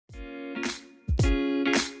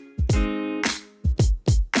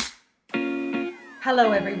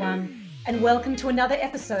Hello, everyone, and welcome to another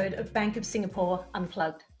episode of Bank of Singapore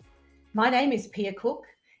Unplugged. My name is Pia Cook,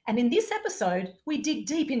 and in this episode, we dig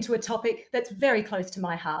deep into a topic that's very close to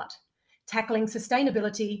my heart, tackling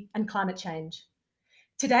sustainability and climate change.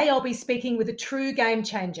 Today, I'll be speaking with a true game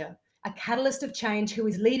changer, a catalyst of change who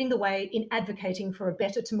is leading the way in advocating for a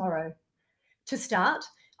better tomorrow. To start,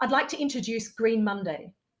 I'd like to introduce Green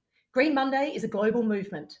Monday. Green Monday is a global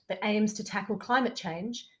movement that aims to tackle climate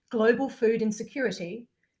change, global food insecurity,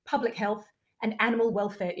 public health, and animal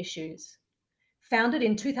welfare issues. Founded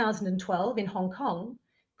in 2012 in Hong Kong,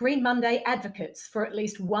 Green Monday advocates for at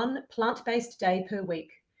least one plant-based day per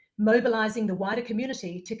week, mobilising the wider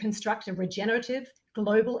community to construct a regenerative,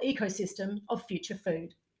 global ecosystem of future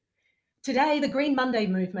food. Today, the Green Monday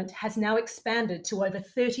movement has now expanded to over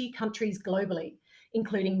 30 countries globally,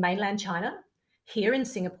 including mainland China, here in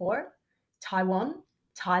Singapore, Taiwan,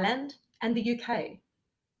 Thailand, and the UK.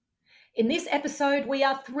 In this episode, we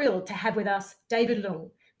are thrilled to have with us David Yeung,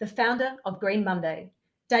 the founder of Green Monday.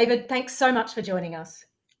 David, thanks so much for joining us.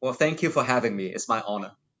 Well, thank you for having me. It's my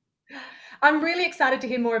honor. I'm really excited to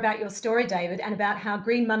hear more about your story, David, and about how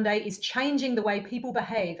Green Monday is changing the way people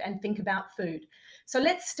behave and think about food. So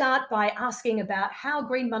let's start by asking about how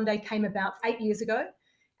Green Monday came about 8 years ago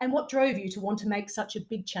and what drove you to want to make such a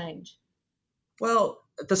big change. Well,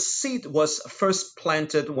 the seed was first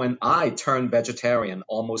planted when I turned vegetarian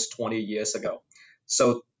almost 20 years ago.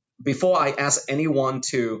 So before I asked anyone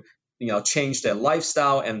to, change their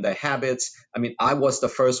lifestyle and their habits, I was the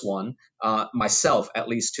first one, myself at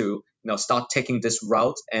least, to, start taking this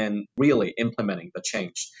route and really implementing the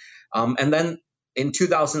change. And then in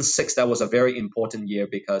 2006, that was a very important year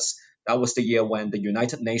because that was the year when the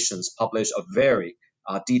United Nations published a very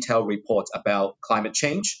detailed report about climate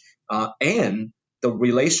change and the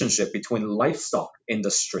relationship between livestock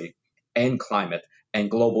industry and climate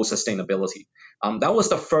and global sustainability. That was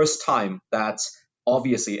the first time that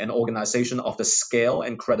obviously an organization of the scale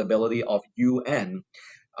and credibility of UN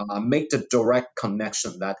make the direct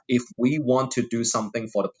connection that if we want to do something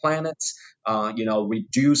for the planet,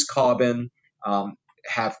 reduce carbon,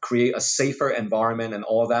 create a safer environment and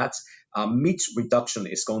all that, meat reduction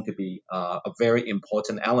is going to be a very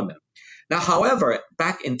important element. Now, however,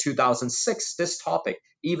 back in 2006, this topic,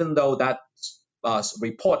 even though that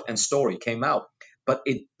report and story came out, but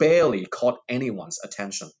it barely caught anyone's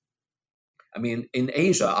attention. In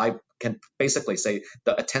Asia, I can basically say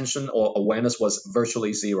the attention or awareness was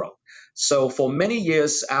virtually zero. So for many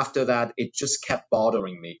years after that, it just kept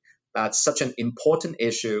bothering me. That's such an important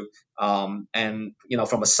issue, and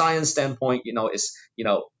from a science standpoint,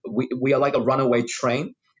 we are like a runaway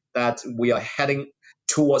train that we are heading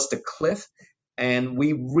towards the cliff, and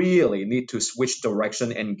we really need to switch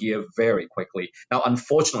direction and gear very quickly. Now,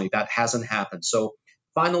 unfortunately, that hasn't happened. So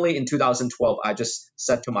finally, in 2012, I just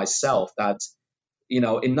said to myself that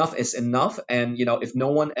enough is enough, and if no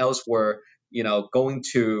one else were going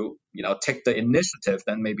to take the initiative,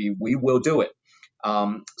 then maybe we will do it.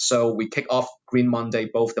 So we kick off Green Monday,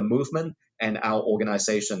 both the movement and our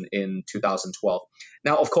organization in 2012.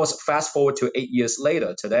 Now, of course, fast forward to 8 years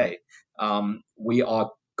later today, we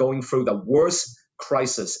are going through the worst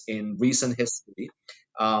crisis in recent history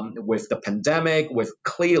with the pandemic, with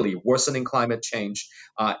clearly worsening climate change,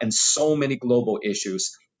 and so many global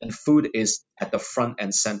issues. And food is at the front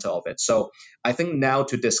and center of it. So I think now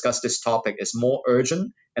to discuss this topic is more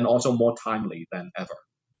urgent and also more timely than ever.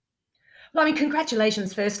 Well,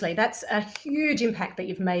 congratulations, firstly. That's a huge impact that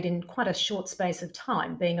you've made in quite a short space of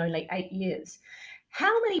time, being only 8 years.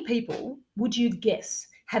 How many people would you guess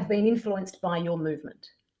have been influenced by your movement?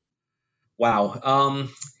 Wow.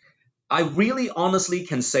 I really honestly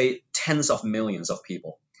can say tens of millions of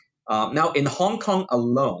people. Now, in Hong Kong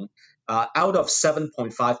alone, out of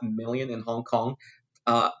 7.5 million in Hong Kong,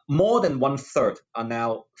 more than one third are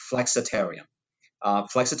now flexitarian.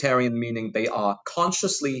 Flexitarian meaning they are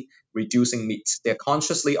consciously reducing meat. They're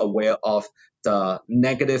consciously aware of the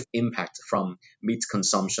negative impact from meat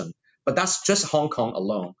consumption. But that's just Hong Kong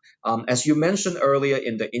alone. As you mentioned earlier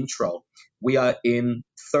in the intro, we are in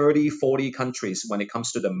 30, 40 countries when it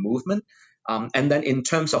comes to the movement. And then in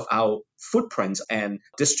terms of our footprint and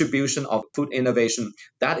distribution of food innovation,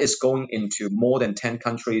 that is going into more than 10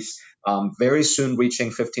 countries, very soon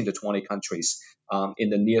reaching 15 to 20 countries in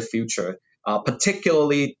the near future.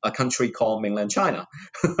 Particularly a country called mainland China.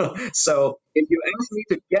 So if you ask me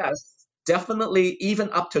to guess, definitely even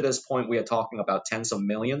up to this point, we are talking about tens of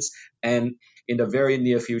millions. And in the very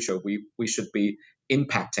near future, we should be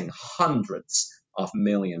impacting hundreds of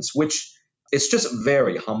millions, which is just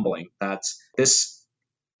very humbling that this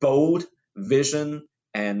bold vision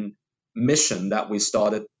and mission that we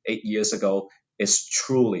started 8 years ago is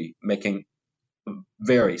truly making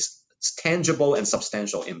very tangible and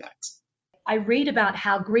substantial impacts. I read about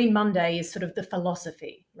how Green Monday is sort of the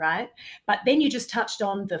philosophy, right? But then you just touched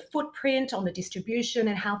on the footprint, on the distribution,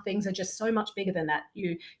 and how things are just so much bigger than that.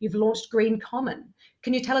 You've launched Green Common.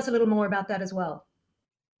 Can you tell us a little more about that as well?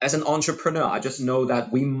 As an entrepreneur, I just know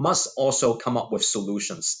that we must also come up with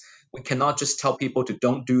solutions. We cannot just tell people to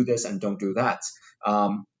don't do this and don't do that.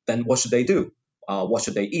 Then what should they do? What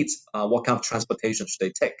should they eat? What kind of transportation should they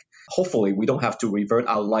take? Hopefully, we don't have to revert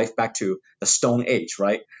our life back to the Stone Age,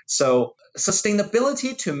 right? So,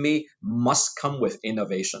 sustainability to me must come with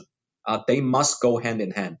innovation. They must go hand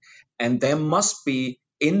in hand. And there must be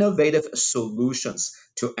innovative solutions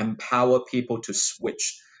to empower people to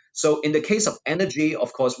switch. So in the case of energy,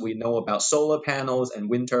 of course, we know about solar panels and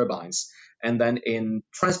wind turbines. And then in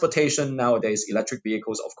transportation nowadays, electric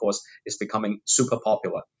vehicles, of course, is becoming super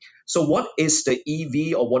popular. So what is the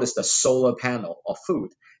EV or what is the solar panel of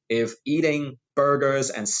food? If eating burgers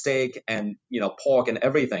and steak and pork and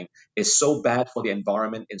everything is so bad for the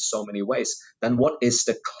environment in so many ways, then what is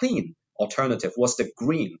the clean alternative? What's the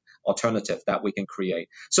green alternative that we can create?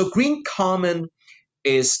 So Green Common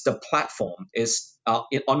is the platform.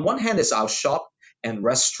 On one hand is our shop and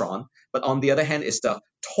restaurant, but on the other hand is the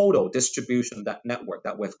total distribution that network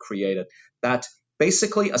that we've created that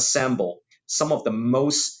basically assemble some of the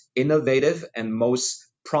most innovative and most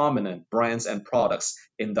prominent brands and products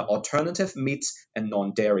in the alternative meat and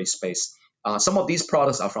non-dairy space. Some of these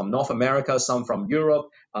products are from North America, some from Europe,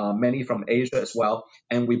 many from Asia as well,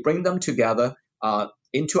 and we bring them together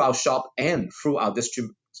into our shop and through our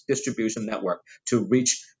distribution network to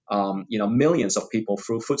reach millions of people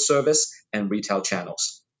through food service and retail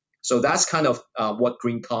channels. So that's kind of what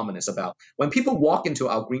Green Common is about. When people walk into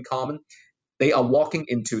our Green Common, they are walking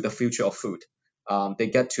into the future of food. They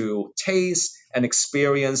get to taste and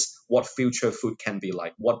experience what future food can be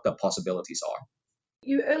like, what the possibilities are.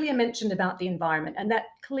 You earlier mentioned about the environment, and that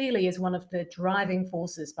clearly is one of the driving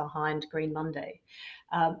forces behind Green Monday.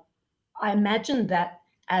 I imagine that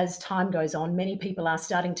as time goes on, many people are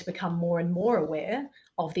starting to become more and more aware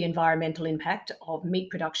of the environmental impact of meat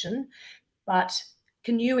production. But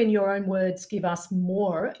can you, in your own words, give us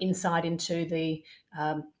more insight into the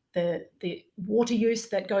water use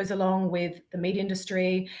that goes along with the meat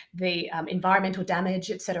industry, the environmental damage,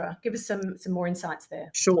 etc.? Give us some more insights there.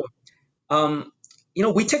 Sure.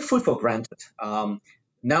 We take food for granted.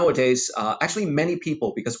 Nowadays, actually, many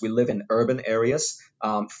people, because we live in urban areas,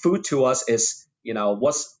 food to us is,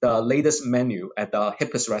 what's the latest menu at the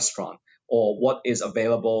hippest restaurant or what is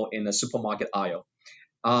available in the supermarket aisle.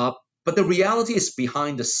 But the reality is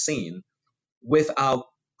behind the scene with our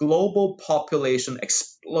global population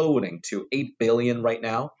exploding to 8 billion right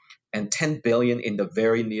now and 10 billion in the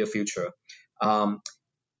very near future.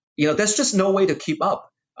 There's just no way to keep up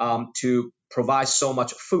to provide so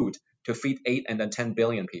much food to feed 8 and then 10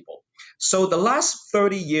 billion people. So the last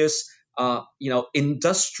 30 years,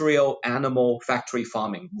 industrial animal factory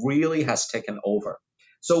farming really has taken over.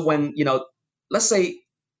 So when, let's say,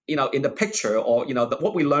 in the picture or,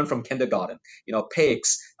 what we learn from kindergarten,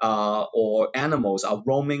 pigs or animals are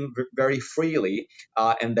roaming very freely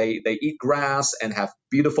and they eat grass and have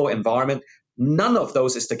beautiful environment. None of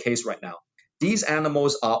those is the case right now. These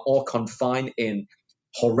animals are all confined in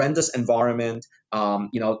horrendous environment.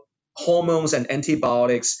 Hormones and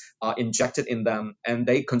antibiotics are injected in them, and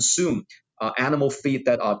they consume animal feed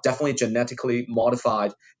that are definitely genetically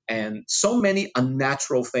modified. And so many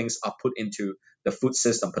unnatural things are put into the food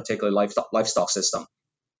system, particularly livestock system.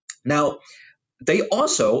 Now, they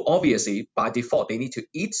also, obviously, by default, they need to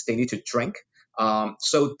eat, they need to drink.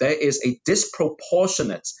 So there is a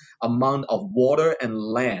disproportionate amount of water and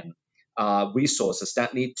land resources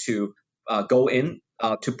that need to go in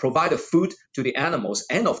to provide the food to the animals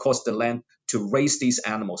and, of course, the land to raise these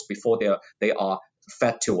animals before they are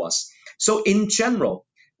fed to us. So in general,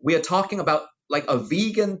 we are talking about like a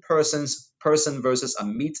vegan person versus a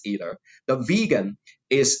meat eater. The vegan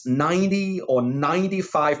is 90 or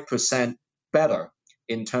 95% better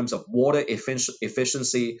in terms of water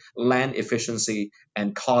efficiency, land efficiency,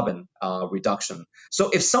 and carbon reduction. So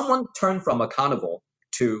if someone turned from a carnivore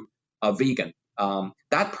to a vegan,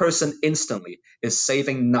 that person instantly is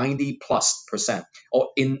saving 90+%, or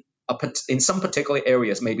in some particular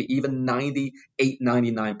areas, maybe even 98,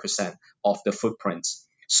 99% of the footprints.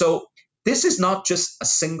 So this is not just a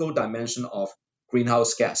single dimension of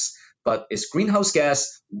greenhouse gas, but it's greenhouse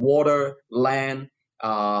gas, water, land,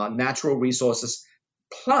 natural resources,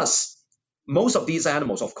 plus most of these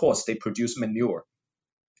animals, of course, they produce manure.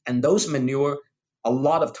 And those manure, a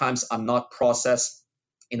lot of times, are not processed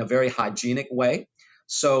in a very hygienic way.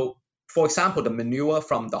 So For example, the manure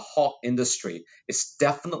from the hog industry is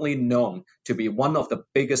definitely known to be one of the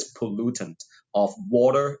biggest pollutant of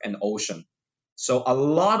water and ocean. So a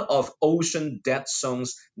lot of ocean dead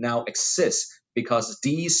zones now exist because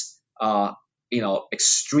these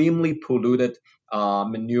extremely polluted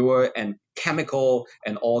manure and chemical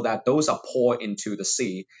and all that, those are poured into the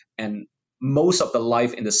sea, and most of the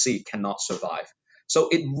life in the sea cannot survive. So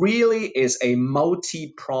it really is a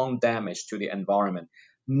multi-pronged damage to the environment,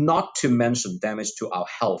 not to mention damage to our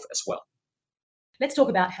health as well. Let's talk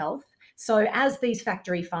about health. So, as these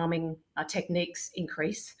factory farming techniques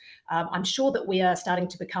increase, I'm sure that we are starting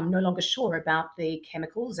to become no longer sure about the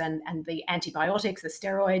chemicals and the antibiotics, the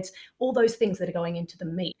steroids, all those things that are going into the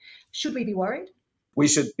meat. Should we be worried? We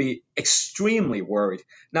should be extremely worried.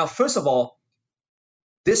 Now, first of all,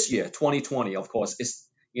 this year, 2020, of course, is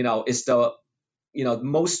the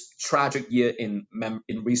most tragic year in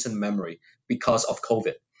recent memory because of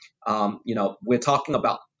COVID. We're talking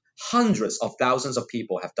about hundreds of thousands of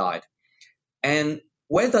people have died. And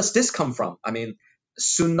where does this come from? I mean,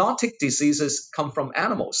 zoonotic diseases come from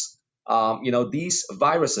animals. These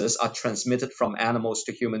viruses are transmitted from animals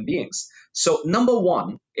to human beings. So number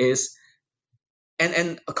one is,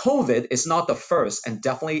 and COVID is not the first, and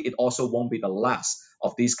definitely it also won't be the last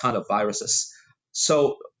of these kind of viruses.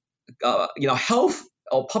 So health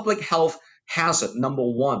or public health hazard number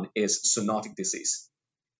one is zoonotic disease.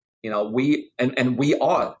 We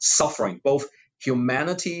are suffering, both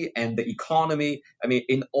humanity and the economy. I mean,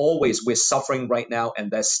 in all ways, we're suffering right now, and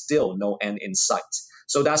there's still no end in sight.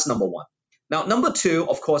 So that's number one. Now, number two,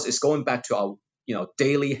 of course, is going back to our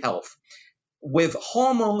daily health with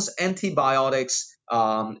hormones, antibiotics,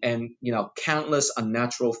 and countless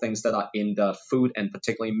unnatural things that are in the food and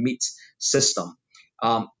particularly meat system.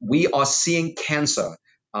 We are seeing cancer,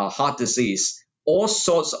 heart disease, all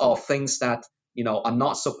sorts of things that are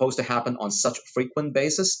not supposed to happen on such a frequent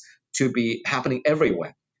basis to be happening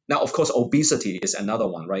everywhere. Now, of course, obesity is another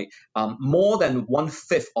one, right? More than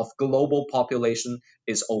 1/5 of global population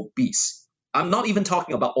is obese. I'm not even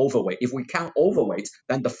talking about overweight. If we count overweight,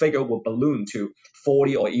 then the figure will balloon to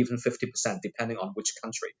 40 or even 50%, depending on which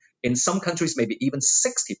country. In some countries, maybe even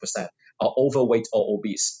 60% are overweight or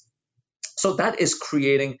obese. So that is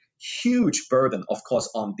creating huge burden, of course,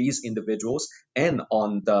 on these individuals and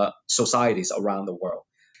on the societies around the world.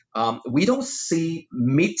 We don't see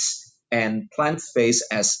meat and plant-based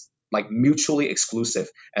as like mutually exclusive,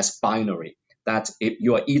 as binary, that if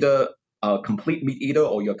you are either a complete meat eater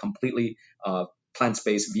or you're completely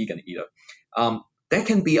plant-based vegan eater. There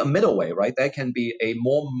can be a middle way, right? There can be a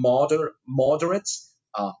more moderate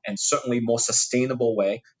and certainly more sustainable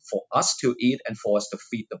way for us to eat and for us to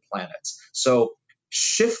feed the planet. So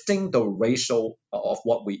shifting the ratio of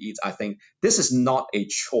what we eat, I think this is not a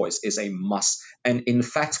choice, it's a must. And in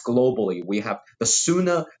fact, globally, we have the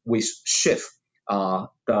sooner we shift,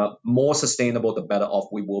 the more sustainable, the better off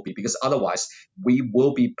we will be, because otherwise we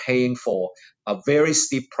will be paying for a very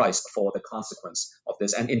steep price for the consequence of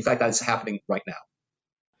this. And in fact, that's happening right now.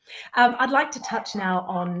 I'd like to touch now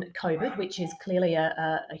on COVID, which is clearly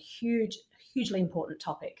a hugely important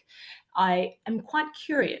topic. I am quite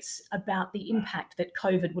curious about the impact that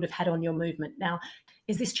COVID would have had on your movement. Now,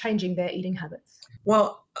 is this changing their eating habits?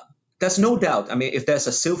 Well, there's no doubt. I mean, if there's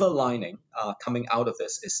a silver lining coming out of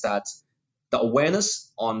this, is that the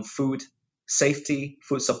awareness on food safety,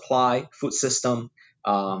 food supply, food system,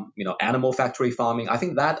 animal factory farming, I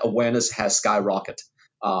think that awareness has skyrocketed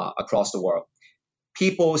across the world.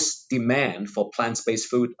 People's demand for plant-based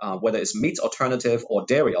food, whether it's meat alternative or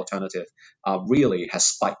dairy alternative, really has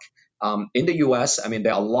spiked. In the US, I mean,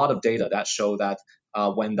 there are a lot of data that show that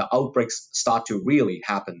when the outbreaks start to really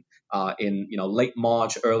happen in late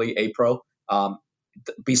March, early April,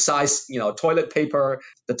 besides toilet paper,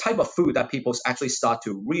 the type of food that people actually start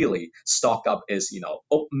to really stock up is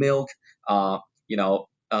oat milk,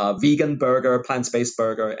 vegan burger, plant-based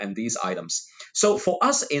burger, and these items. So for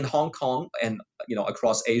us in Hong Kong and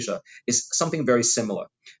across Asia, is something very similar.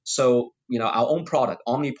 So our own product,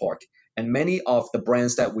 OmniPork, and many of the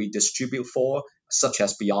brands that we distribute for, such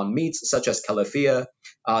as Beyond Meat, such as Califia,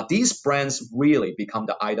 these brands really become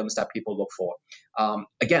the items that people look for.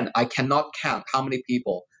 Again, I cannot count how many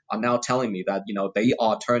people are now telling me that they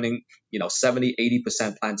are turning 70,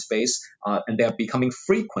 80% plant-based, and they're becoming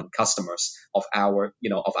frequent customers of our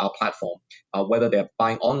platform, whether they're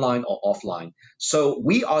buying online or offline. So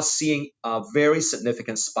we are seeing a very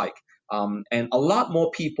significant spike, and a lot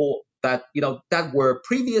more people that that were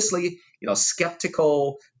previously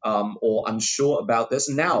skeptical or unsure about this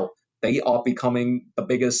now they are becoming the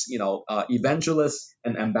biggest, evangelist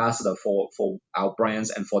and ambassador for our brands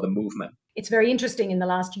and for the movement. It's very interesting in the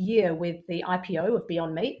last year with the IPO of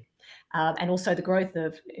Beyond Meat. And also the growth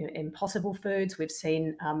of Impossible Foods. We've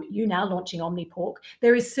seen you now launching Omni Pork.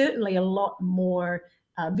 There is certainly a lot more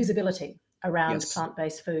visibility around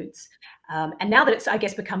plant-based foods. And now that it's, I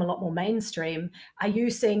guess, become a lot more mainstream, are you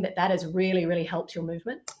seeing that has really, really helped your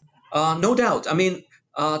movement? No doubt. I mean,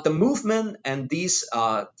 the movement and these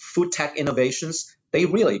food tech innovations, they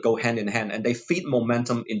really go hand in hand and they feed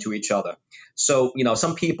momentum into each other. So,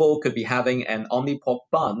 some people could be having an omnipork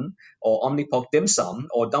bun or omnipork dim sum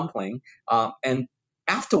or dumpling, and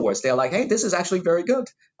afterwards they're like, hey, this is actually very good.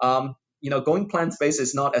 Going plant-based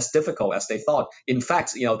is not as difficult as they thought. In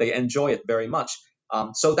fact, they enjoy it very much.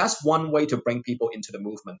 So that's one way to bring people into the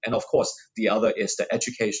movement. And of course, the other is the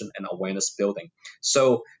education and awareness building.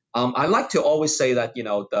 So I like to always say that,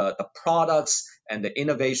 the products and the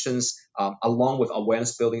innovations, along with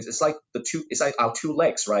awareness buildings, it's like our two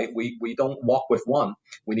legs, right? We don't walk with one,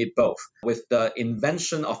 we need both. With the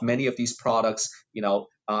invention of many of these products,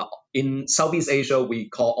 in Southeast Asia, we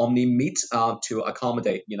call Omni Meat to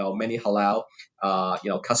accommodate, many halal,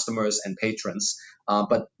 customers and patrons.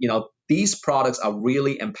 But these products are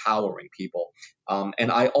really empowering people.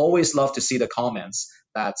 And I always love to see the comments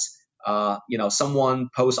that someone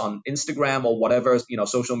posts on Instagram or whatever,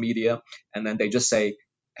 social media, and then they just say,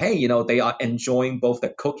 hey, they are enjoying both the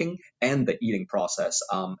cooking and the eating process.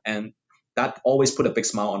 And that always put a big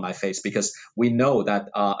smile on my face, because we know that,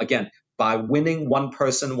 again, by winning one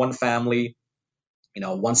person, one family,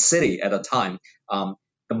 one city at a time,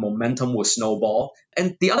 the momentum will snowball.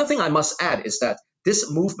 And the other thing I must add is that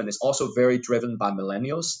this movement is also very driven by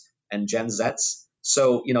millennials and Gen Zs.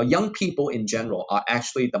 So, young people in general are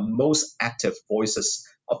actually the most active voices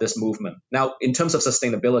of this movement. Now, in terms of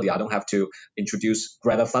sustainability, I don't have to introduce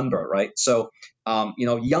Greta Thunberg, right? So,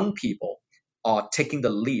 young people are taking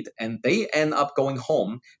the lead, and they end up going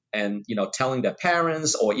home and, telling their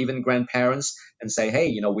parents or even grandparents and say,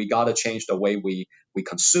 hey, we got to change the way we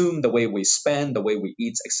consume, the way we spend, the way we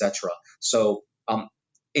eat, etc. So,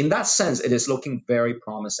 in that sense, it is looking very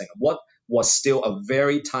promising. What was still a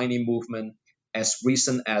very tiny movement as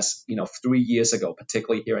recent as 3 years ago,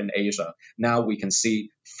 particularly here in Asia, now we can see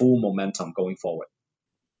full momentum going forward.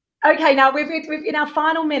 Okay, now we've in our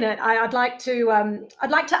final minute. I'd like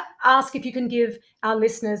to ask if you can give our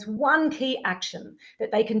listeners one key action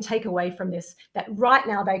that they can take away from this, that right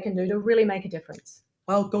now they can do to really make a difference.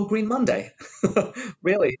 Well, go Green Monday.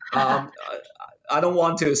 Really. I don't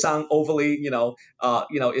want to sound overly,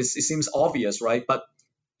 it seems obvious, right? But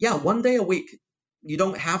yeah, one day a week. You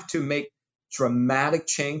don't have to make dramatic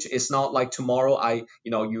change. It's not like tomorrow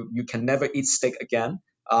you can never eat steak again.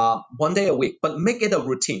 One day a week, but make it a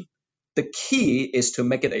routine. The key is to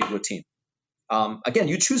make it a routine. Again,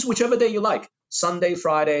 you choose whichever day you like. Sunday,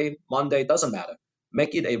 Friday, Monday, doesn't matter.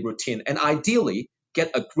 Make it a routine. And ideally,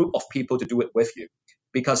 get a group of people to do it with you,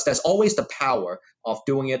 because there's always the power of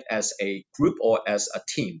doing it as a group or as a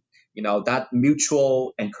team. That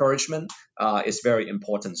mutual encouragement is very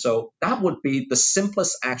important. So that would be the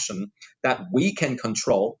simplest action that we can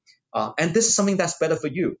control. And this is something that's better for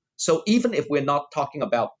you. So even if we're not talking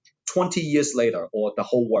about 20 years later or the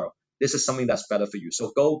whole world, this is something that's better for you.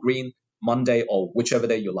 So go green Monday or whichever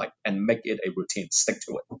day you like and make it a routine. Stick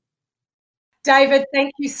to it. David,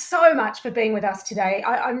 thank you so much for being with us today.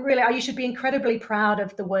 You should be incredibly proud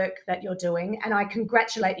of the work that you're doing, and I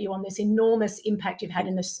congratulate you on this enormous impact you've had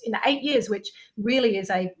in the 8 years, which really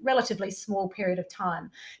is a relatively small period of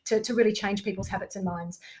time to really change people's habits and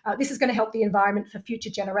minds. This is going to help the environment for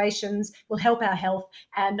future generations, will help our health,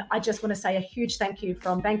 and I just want to say a huge thank you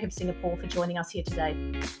from Bank of Singapore for joining us here today.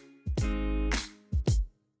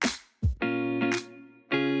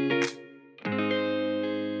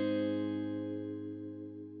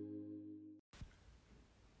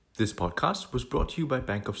 This podcast was brought to you by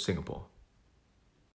Bank of Singapore.